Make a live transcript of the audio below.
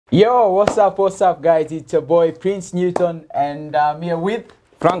Yo, what's up guys? It's your boy Prince Newton and I'm here with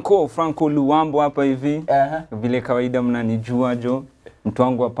Franco Luwambo hapa hivi. Vile kawaida mnanijua jo. Mtu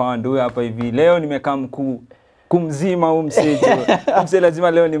wangu hapa ndio hapa hivi. Leo nimekaa kumzima huu msejo. Mse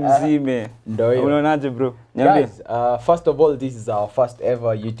lazima leo ni mzime. Ndio. Unaonaje bro? Guys, first of all, this is our first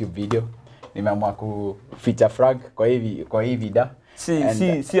ever YouTube video. Nimeamua ku feature Frank kwa hii video.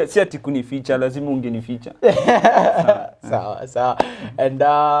 Si ati kunificha, lazima ungenificha. Sawa. And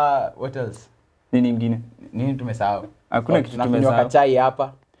what else? Nini tumesahau? Hakuna kitu tumesahau. Chai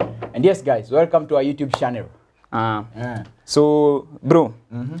hapa. And yes guys, welcome to our YouTube channel. So bro,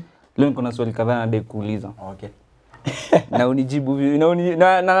 leo niko na swali kadhaa nataka kuuliza. Okay. Na unijibu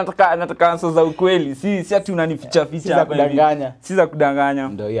na nataka answers za ukweli. Si ati unanificha hapa hivi. Si za kudanganya.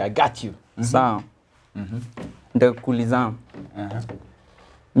 Ndio, I got you. Sawa. Nataka kuuliza.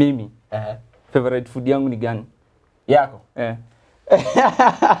 Mimi. Favorite food yangu ni gani? Yako.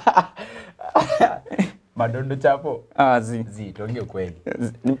 Madondo chapo. Zi, tuongee kweli.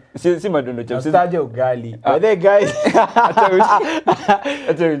 Si madondo chapo. Staje ugali. But they guys,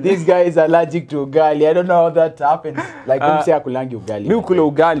 these guys are allergic to ugali. I don't know how that happens. Like umse akulangi ugali. Mimi kula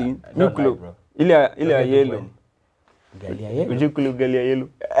ugali, ile ya yellow. Ugali ya yellow. Unajua ugali ya yellow?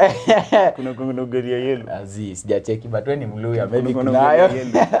 Kuna ugali ya yellow. Azi, sijacheki but wewe ni Mluya, maybe kunayo.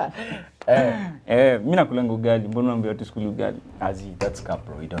 Mimi nakulanga ugali, mbona unaambia watu sikuli ugali? Azi, that's cap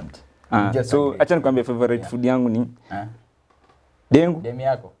bro, we don't. So acha nikwambie favorite food yangu ni dengu. Demi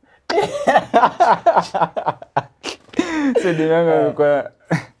yako. So demi yangu kwa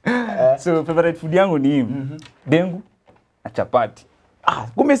so favorite food yangu ni dengu na chapati.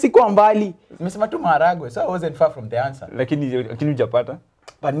 Kumbe sikuwa mbali. Nimesema tu maharagwe, so I wasn't far from the answer. Lakini hujapata?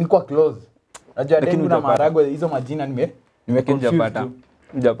 But nilikuwa close. Unajua dengu na maharagwe hizo majina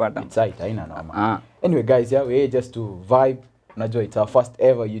hujapata. It's right, haina noma. Anyway guys, yeah, we're just to vibe. Unajua, it's our first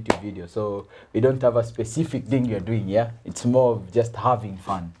ever YouTube video, so we don't have a specific thing you're doing, yeah? It's more of just having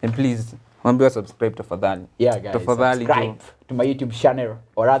fun. And please, mwambie subscribe tafadhali. Yeah guys, subscribe to my YouTube channel,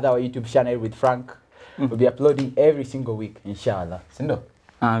 or rather our YouTube channel with Frank. We'll be uploading every single week, inshallah. Sindo?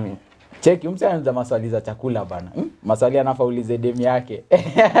 Amen. Check, umseanza maswali za chakula bana. Maswali anafaulize demi yake.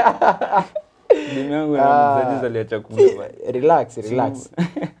 Demi yangu anamzaji za chakula bana. Relax.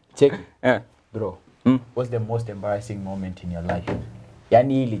 Check. Bro. What's the most embarrassing moment in your life?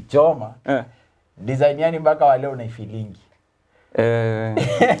 Yani ili choma. Design yani mpaka wa leo unaifeelingi.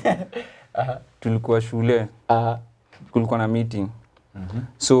 Tulikuwa shule. Kulikuwa na meeting.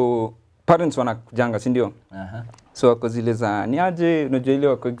 So parents wanakujanga, si ndio? So wako zile za niaje, unajua ile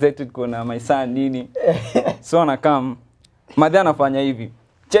wako excited kuona my son nini. So anakam. Madhe anafanya hivi.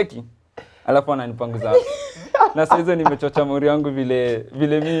 Cheki. Alafu ananipanguza. Na sasa hizo nimechocha mori yangu vile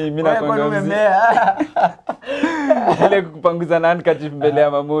mimi nakwanga mzee. Ile kupanguza na handkerchief mbele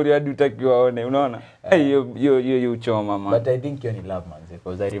ya mamori hadi utakiwaone, unaona? Hiyo uchoma mama. But I think you love man,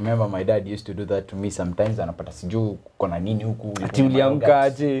 because I remember my dad used to do that to me sometimes. Anapata sijuu kuna nini huku. Ati uliamka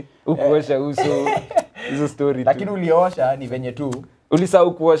aje, ukuosha uso. Hizo story tu. Lakini uliosha ni venye tu.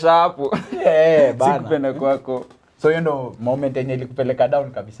 Ulisahau kuosha hapo. Bana. Sikupenda kwako. So you know moment yenye ilikupeleka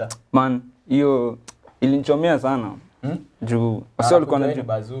down kabisa. Man, hiyo ilinichomea sana. Juu wasi walikuwa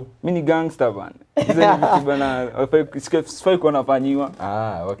wanajua mimi ni gangster bana. Hizo ni vitu bana sifai kuwa nafanyiwa.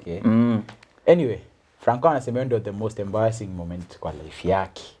 Okay. Anyway, Franco anasema ndio the most embarrassing moment kwa life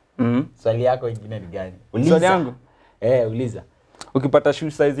yake. Swali yako ingine ni gani? Uliza. Swali yangu? Uliza. Ukipata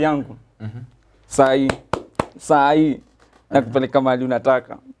shoe size yangu. Sai na kupeleka mahali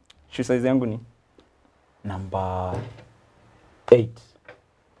unataka. Shoe size yangu ni number 8.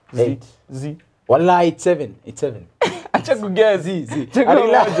 Z. Wallahi it's 7. Acha kuguess.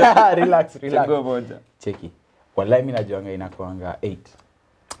 Relax. Chagua moja. Cheki. Wallahi mimi najuanga inakuanga 8.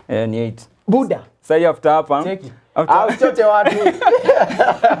 Ni 8. Buda. Sasa after hapa. Cheki.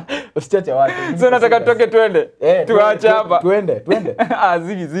 Usichoche watu. So nataka tutoke twende. Tuache hapa. Twende.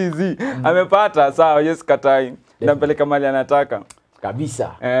 Zi. Amepata sawa, yes katai. Nampeleka mali anataka.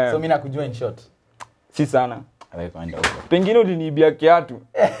 Kabisa. So mimi nakujua in short. Si sana. Pengine uliniibia kiatu.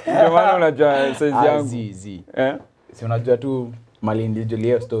 Ndio maana unajua size yangu. Zi. Si unajua tu mali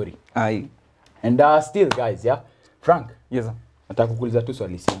ndijulia story. And still guys, yeah. Frank. Yes sir. Nataka kukuuliza tu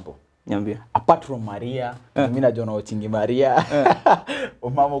swali simple. Niambie. Apart from Maria, mimi najua na watchingi Maria.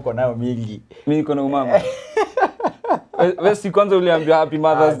 Umama uko nayo mingi. Mimi niko na umama. Wewe si kwanza uliambia happy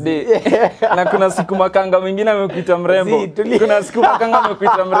Mother's Day. Na kuna siku makanga mwingine amekuita mrembo. Kuna siku makanga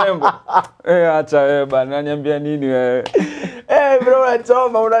amekuita mrembo. Acha bana, niambia nini wewe? Bro,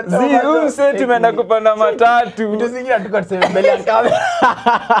 unachoma. Huyu sasa tumeenda kupanda matatu. Vitu zingine tuko tuseme mbele ya kamera.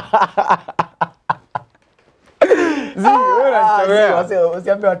 wewe unachowea.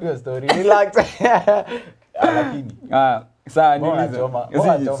 Usiambie watu hiyo story. Relax. Lakini sawa niulize.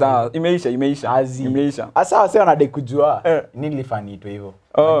 Sawa, imeisha. Sasa wase wanadai kujua nini lifanitwa hivyo.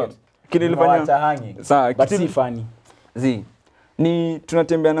 Kile ilifanya. Sawa, but si funny. Ni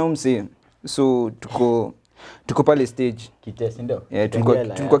tunatembea na umse. So tuko pale stage. Kitesi ndio.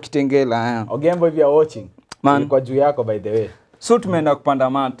 Tulikuwa Kitengela. Ogembo if you are watching. Kwa juu yako by the way. So tumeenda kupanda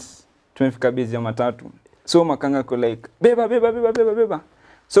mat. Tumefika base ya matatu. So makanga ko like beba.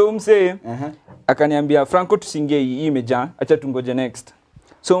 So umse akaniambia Franco tusingie hii imejaa, acha tungoje next.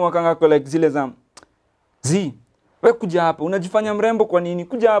 So makanga ko like zile za wewe kuja hapa unajifanya mrembo kwa nini?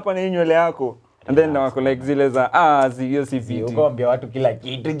 Kuja hapa na nywele yako. And then wako like zile za hiyo si fiti. Ukoambia watu kila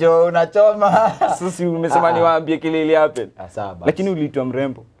kitu jo unachoma. Sisi umesema niwaambie kile ile happen. Sawa basi. Lakini uliitwa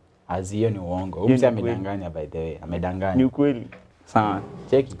mrembo. Hiyo ni uongo. Umse amedanganya by the way. Amedanganya. Ni ukweli. Sawa.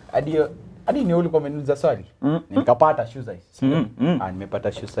 Cheki. Hadi ni ulikuwa umeniuliza swali. Nikapata shoe size.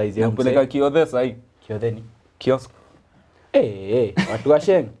 Nimepata shoe size yangu. Napeleka kiodhe sahi. Kiodhe ni kiosk. Watu wa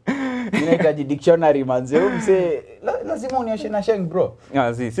Sheng. Ninahitaji dictionary manze. Umse lazima unioshe na Sheng bro.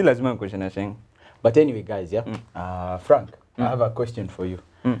 Si lazima nikuoshe na Sheng. But anyway guys, Frank, I have a question for you.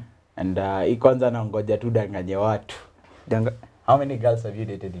 And kwanza nangoja tu danganye watu. How many girls have you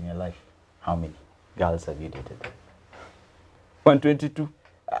dated in your life? How many girls have you dated? 122.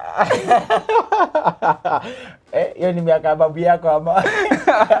 Hiyo ni miaka babu yako ama?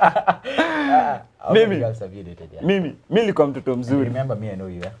 Mimi girls have you dated? Yeah. Mimi nilikuwa mtoto mzuri. Remember me I know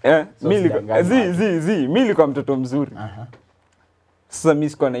you. Mimi nilikuwa mtoto mzuri. Sasa mimi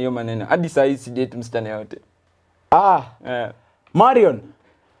siko na hiyo maneno. Hadi saa hii si date msichana yote. Marion.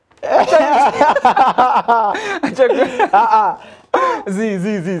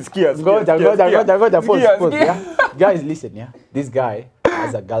 Sikia. Ngoja pause. Yeah? Guys listen, yeah. This guy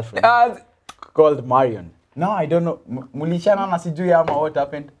has a girlfriend called Marion. No, I don't know. Mulishana na sijui ama what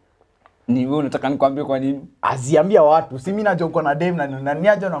happened. Ni wewe unataka nikwambie kwa nini? Aziambia watu. Si mimi najua uko na dem na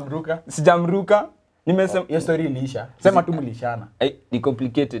niaje unamruka? Sijamruka. Nimesema hiyo story iliisha. Sema tu mlishana. Ni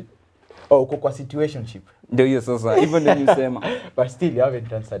complicated. Uko kwa situationship. Ndio hiyo sasa. Hivyo ndio nisema. But still you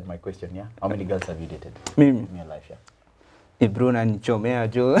haven't answered my question, yeah? How many girls have you dated? Mimi in your life, yeah? Bro na nichomea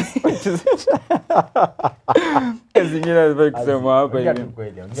jo. Zingine zile kusema hapa hivi.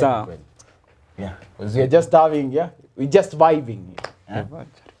 Sawa. Yeah. Because we are just having, yeah? We just vibing. Yeah?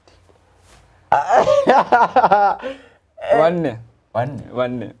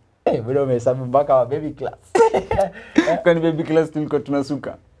 Wanne. Bro umehesabu mpaka wa baby class. Kwani baby class tulikuwa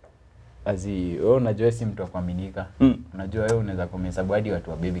tunasuka. Wewe unajua si mtu wa kuaminika. Unajua wewe unaweza kuhesabu hadi watu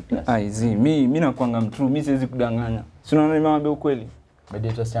wa baby class. Mimi nakuanga mtrue, mimi siwezi kudanganya. Si unaona nimewaambia ukweli. Bado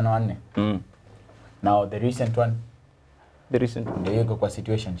wasichana wanne. Now the recent one. Ndio yuko kwa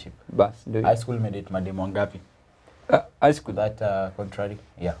situationship. Bas ndio. High school medate mademo ngapi? High school that contrary.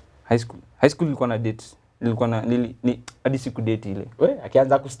 Yeah. High school nilikuwa na date. Nilikuwa na hadi siku date ile. Wewe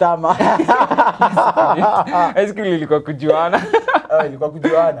akianza kustama. High school ilikuwa kujuana. Ilikuwa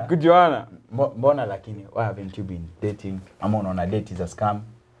kujuana. Kujuana. Mbona lakini why haven't you been dating? Ama unaona date is a scam?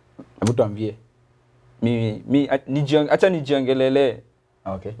 Hebu tuambie. Mimi acha nijiongelele.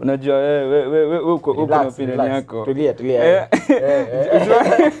 Okay. Unajua wewe uko na opinion yako. Tulia.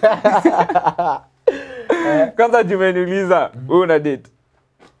 Kwanza jumeniuliza wewe una date.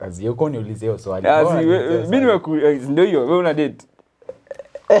 Kazi yako niulize hiyo swali. Mimi ndio hiyo wewe una date.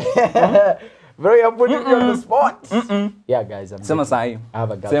 Bro, you're putting me on the spot. Yeah, guys, Sema sahi. I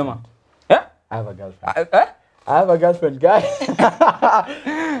have a girlfriend. Sema. I have a girlfriend. I have a girlfriend, guy.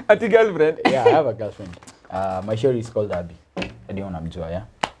 Ati girlfriend? Yeah, I have a girlfriend. My show is called Abby. Hadi unamjua, yeah?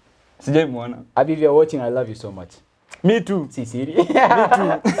 Sijamuona. Abby, if you're watching, I love you so much. Me too. Si siri. Me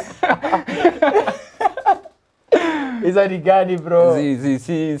too. Hizo ni gani bro?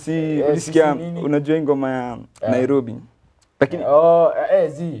 Ulisikia unajua ngoma ya Nairobi. Lakini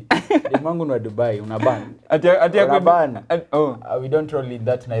Mangu ni wa Dubai, unaban. Ati unaban. We don't roll in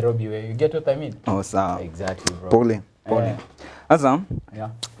that Nairobi way. You get what I mean? Sawa. Exactly bro. Pole. Sasa, yeah.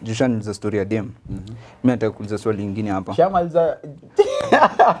 Jushan ni story ya dem. Mimi nataka kuuliza swali lingine hapa. Shamaliza.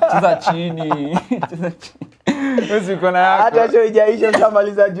 Cheza chini. Wewe uko na yako. Hata show ijaisha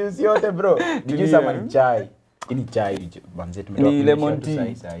shamaliza juice yote bro. Juice ama ni chai. Ini chai banze tumetoka. Ni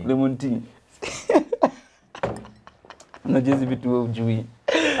lemon tea. Unajezi vitu wewe ujui.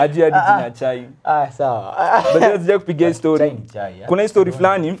 Hadi jina chai. Sawa. Baada ya kupiga story. Kuna story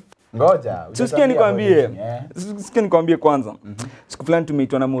fulani. Ngoja. Sikia nikwambie kwanza. Siku fulani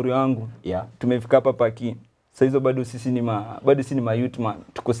tumeitwa na mori wangu. Yeah. Tumefika hapa Paki. Sasa hizo bado si ni ma youth man.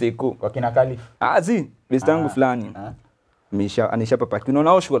 Tuko seko. Kwa kina Kalif. Best yangu fulani. Anisha hapa Paki.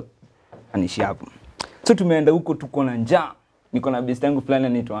 Unaona Oshwal? Anishi hapo. So tumeenda huko tuko na njaa. Niko na best yangu fulani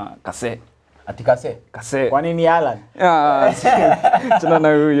anaitwa Kase. Ati Kase? Kase. Kwa nini Alan? Tuna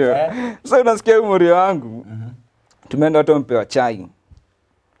na huyo. So unasikia umri wangu. Tumeenda watu wampewa chai.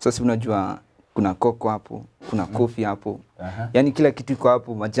 Sasa unajua kuna koko hapo, kuna coffee hapo. Yaani kila kitu iko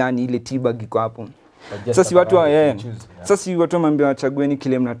hapo, majani ile tea bag iko hapo. Sasa watu sasa watu wameambiwa wachagueni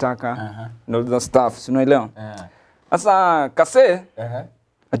kile mnataka. And all the stuff, unaelewa? Sasa Kase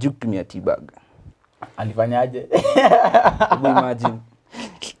ajui kutumia tea bag. Alifanyaje? Hebu imagine.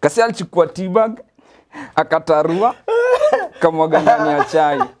 Kase alichukua tea bag, akatarua, kamwaga ndani ya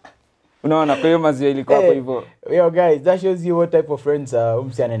chai. Unaona kwa hiyo maziwa ilikuwa hapo hivyo. Yo guys, that shows you what type of friends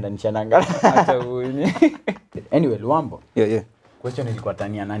umsi anaenda nishananga. Acha huyu. Anyway, Luwambo. Yeah. Question ilikuwa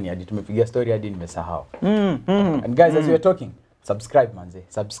tania nani hadi tumepiga story hadi nimesahau. And guys, as we are talking, subscribe manze.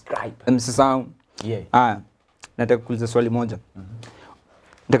 Subscribe. Msisahau. Yeah. Nataka kuuliza swali moja.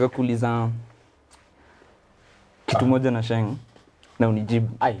 Nataka kuuliza kitu moja na Sheng na unijibu.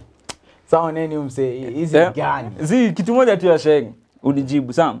 Sawa nini umse hizi gani? Kitu moja tu ya Sheng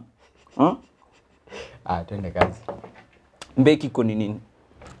unijibu sawa? Twende kazi. Mbekiko ni nini?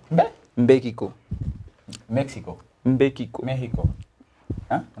 Mbekiko. Mexico. Mbekiko. Mexico.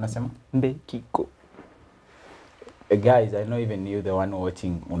 Unasema? Mbekiko. Guys, I know even you the one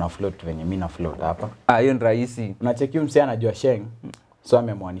watching una float venye mimi na float hapa. Hiyo ni rahisi. Unacheki mse anajua Sheng. So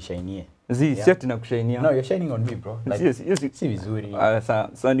amemwanisha inie. Si ati nakushainia. No, you're shining on me, bro. Like, yes. Si vizuri.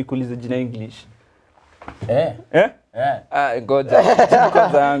 Sasa nikuulize jina English. Ngoja.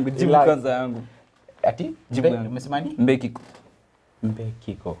 Jibu kwanza yangu. Ati? Umesema nini? Mbekiko.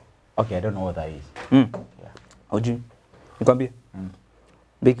 Mbekiko. Okay, I don't know what that is. Hujui? Nikwambie.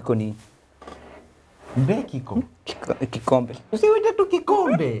 Mbekiko ni Mbekiko. Kikombe. Usiwete tu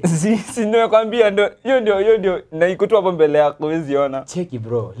kikombe. Si nimekwambia ndo hiyo ndio na iko tu hapo mbele yako huwezi ona. Cheki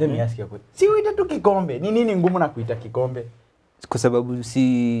bro, let me ask you a question. Siwete tu kikombe. Ni nini ngumu na kuita kikombe? Kwa sababu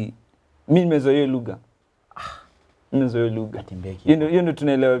mimi nimezoea lugha. Nimezoea lugha. Hiyo ndio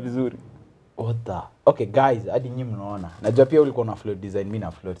tunaelewa vizuri. Okay guys, hadi nyinyi mnaona. Najua pia ulikuwa na float design, mimi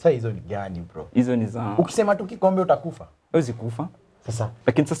na float. Sasa hizo ni gani bro? Hizo ni za. Ukisema tu kikombe utakufa. Huwezi kufa. Sasa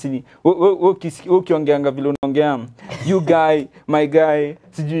lakini sasa ni wewe ukiongeanga vile unaongea you guy, my guy,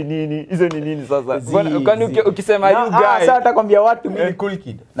 sijui nini. Hizo ni nini sasa? Kwani ukisema you guy. Sasa atakwambia watu mimi ni cool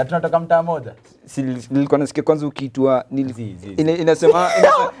kid. Na tunatoka mtaa moja. Nilikuwa nasikia kwanza ukiitwa inasema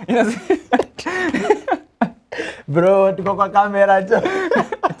bro, tuko kwa kamera jo.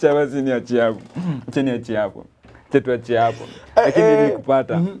 Acha basi niachie hapo. Acha niachie hapo. Acha tuachie hapo. Lakini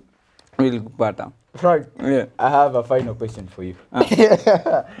nilikupata. Frank, I have a final question for you.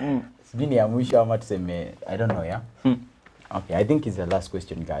 Sijini ya mwisho ama tuseme, I don't know, yeah? Okay, I think it's the last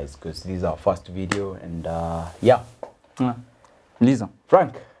question, guys, because this is our first video, and Lisa.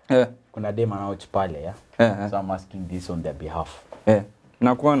 Frank, kuna dema na pale, yeah? So I'm asking this on their behalf.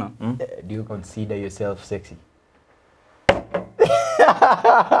 Nakuona. Do you consider yourself sexy?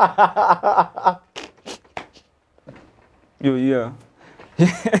 Yeah.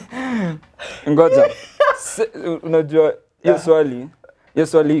 Ngoja. Unajua hiyo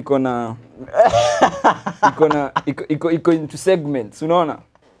swali iko into segments, unaona?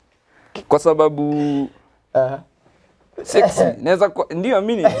 Kwa sababu sexy naweza ndio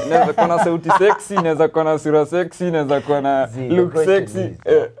mimi naweza kuwa na sauti sexy, naweza kuwa na sura sexy, naweza kuwa na look sexy.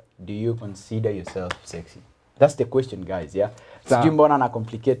 Do you consider yourself sexy? That's the question, guys, yeah? Sijui mbona na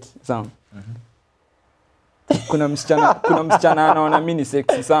complicate. Sawa. Kuna msichana anaona mimi ni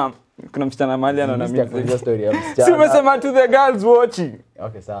sexy sana. Kuna msichana mahali anaona mimi ni story ya msichana. Si umesema to the girls watching.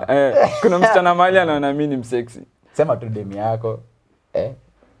 Okay, sawa. Kuna msichana mahali anaona mimi ni sexy. Sema tu demi yako.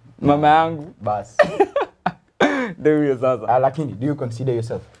 Mama yangu. Bas. Ndio hiyo sasa. Lakini do you consider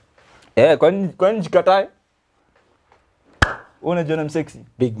yourself? Kwani jikatae? Unajiona sexy?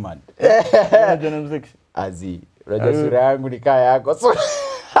 Big man. Unajiona sexy? Unajua sura yangu ni kaya yako.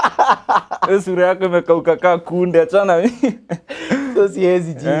 Sura yako imekauka kama kunde, achana mimi. So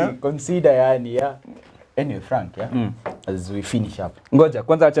siwezi consider yani, yeah. Anyway, Frank, yeah. As we finish up. Ngoja,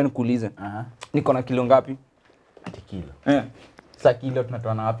 kwanza acha nikuulize. Niko na kilo ngapi? Ati kilo. Sasa kilo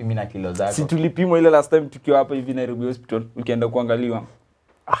tunatoa na wapi mimi na kilo zako? Si tulipimwa ile last time tukiwa hapa hivi Nairobi Hospital, ukienda kuangaliwa.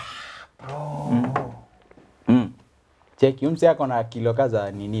 Bro. Cheki, umse yako na kilo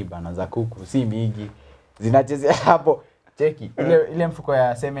kaza nini bana za kuku, si mingi. Zinachezea hapo. Cheki, ile mfuko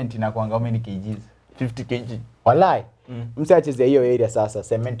ya cement inakuanga how many kgs? 50 kg. Wallahi. Mse achezea hiyo area sasa,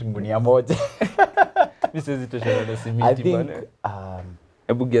 cement gunia moja. Mimi siwezi tosha na cement bana.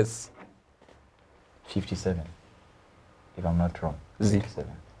 Hebu guess. 57. If I'm not wrong.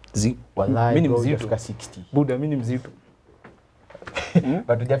 57. Wallahi, mimi ni mzito. Hujafika 60. Buda, mimi ni mzito.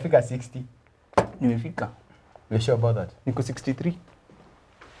 But hujafika 60. Nimefika. You sure about that? Niko 63.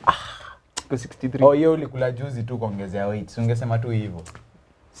 Niko 63. Oh, yeye ulikula juzi tu kuongezea weight. Ungesema tu hivyo.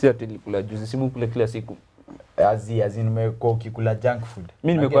 Si ati nilikula juzi, simu kula kila siku. Azin nimekuwa ukikula junk food.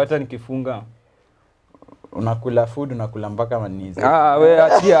 Mimi nimekuwa hata nikifunga. Unakula food, unakula mpaka manizi. Wewe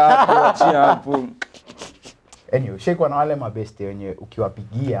achia hapo. Anyway, shake na wale mabeste wenye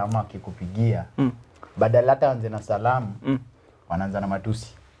ukiwapigia ama akikupigia. Badala hata anze na salamu, wanaanza na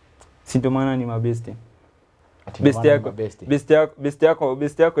matusi. Si ndio maana ni mabeste. Beste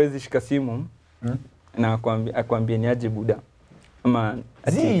yako hizi shika simu. Na akwambie ni aje buda. Ama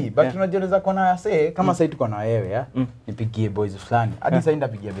but tunajieleza kwa na yase kama sasa tuko na wewe ya. Nipigie boys fulani. Hadi sasa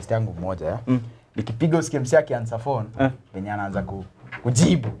ndapigia beste yangu mmoja ya. Nikipiga usikie msi yake answer phone, yenye anaanza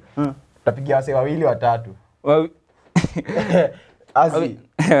kujibu. Tutapigia wase wawili watatu.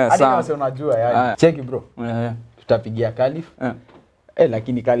 Hadi wase unajua yani. Cheki bro. Tutapigia Khalif.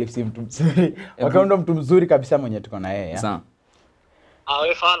 Lakini Khalif si mtu mzuri. Wakaondo mtu mzuri kabisa mwenye tuko na yeye. Sawa.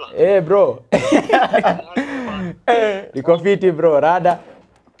 Wewe fala. Bro. Niko fiti bro, rada.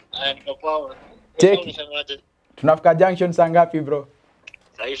 Niko poa. Cheki. Tunafika junction saa ngapi bro?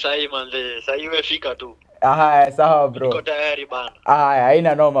 Sahi manze, sahi umefika tu. Sawa bro. Niko tayari bana.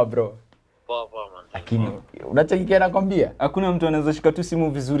 Haina noma bro. Poa manze. Lakini unacheki kile nakwambia? Hakuna mtu anaweza shika tu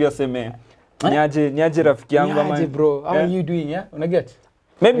simu vizuri aseme niaje rafiki yangu ama niaje bro, how are you doing una get?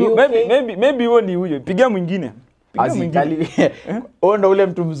 Maybe wewe ni huyo. Pigia mwingine. Ndo ule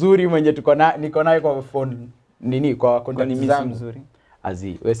mtu mzuri mwenye niko naye kwa phone nini kwa contact zangu mzuri.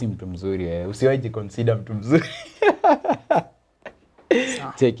 Wewe si mtu mzuri usiwaje consider mtu mzuri.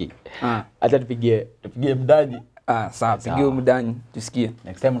 Cheki. Acha tupigie mdani. Sawa, pigie mdani tusikie.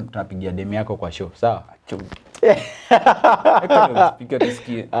 Next time tunapigia demu yako kwa show, sawa? Piga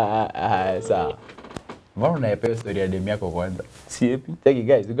tusikie. Sawa. Mbona unaepea story ya demu yako kwanza? Si epi. Cheki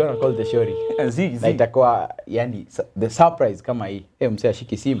guys, we're gonna call the shorty. Na itakuwa yani the surprise kama hii. Msee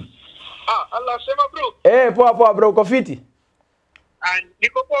ashiki simu. Allah sema bro. Poa bro, uko fiti?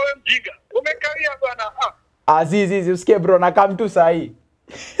 Niko poa wewe mjinga. Umekawia bwana. Zizi usikie bro, na come tu saa hii.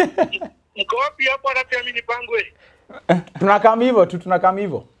 Niko wapi hapo hata mimi nipangwe? Tunakam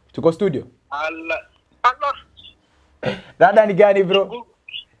hivyo. Tuko studio. Allah. Dada ni gani bro?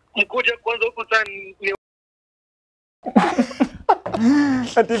 Nikuje kwanza huko sana ni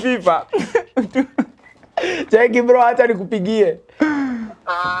ati FIFA. Cheki bro, hata nikupigie.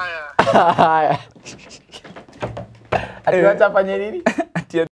 Haya. Ati afanye nini?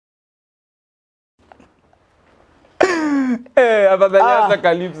 Afadhali hata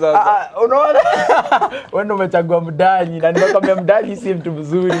Khalif sasa. Unaona? Wewe ndio umechagua mdani na nimekwambia mdani si mtu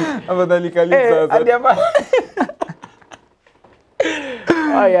mzuri. Afadhali Khalif sasa. Hadi hapa.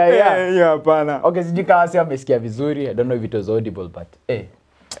 Hapana. Okay, sijui kama si amesikia vizuri. I don't know if it was audible but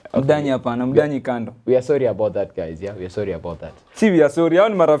mdani hapana, mdani kando. We are sorry about that guys, yeah. We are sorry about that. Si we are sorry, hao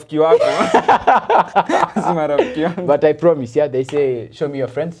ni marafiki wako. Si marafiki wangu. But I promise, yeah, they say show me your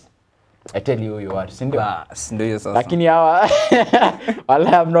friends. I tell you who you are. Bas, ndio sasa. Lakini hawa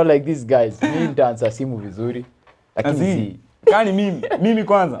I'm not like these guys. Mimi nitaanza simu vizuri. Lakini si kani mimi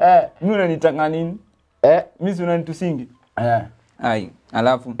kwanza. Mimi unanitanga nini? Mimi si unanitusingi.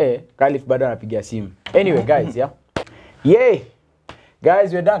 Alafu Khalif bado anapigia simu. Anyway guys, yeah.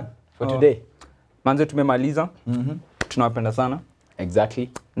 Guys, we're done for today. Manze tumemaliza. Tunawapenda sana. Exactly.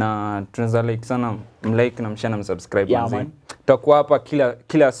 Na tunaweza like sana mlike na mshare na msubscribe manze. Tutakuwa hapa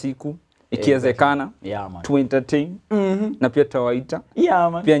kila siku ikiwezekana. To entertain. Na pia tawaita.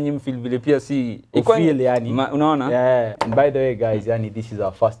 Pia nyinyi feel vile pia si feel yani. Unaona? Yeah. And by the way guys, yani this is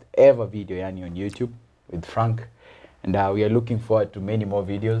our first ever video yani on YouTube with Frank. And we are looking forward to many more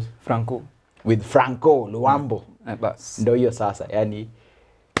videos. With Franco Luwambo. Bas. Ndio hiyo sasa. Yani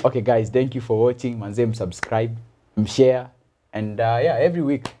okay guys, thank you for watching. Manze subscribe, share and every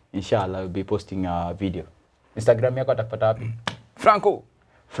week inshallah I'll be posting a video. Instagram yako atapata wapi?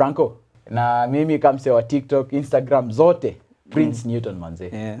 Franco. Na mimi kama mse wa TikTok, Instagram zote Prince Newton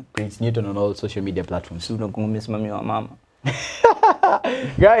manze. Prince Newton on all social media platforms. Sio kumsimamia wa mama.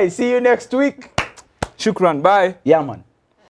 Guys, see you next week. Shukran, bye. Yeah man.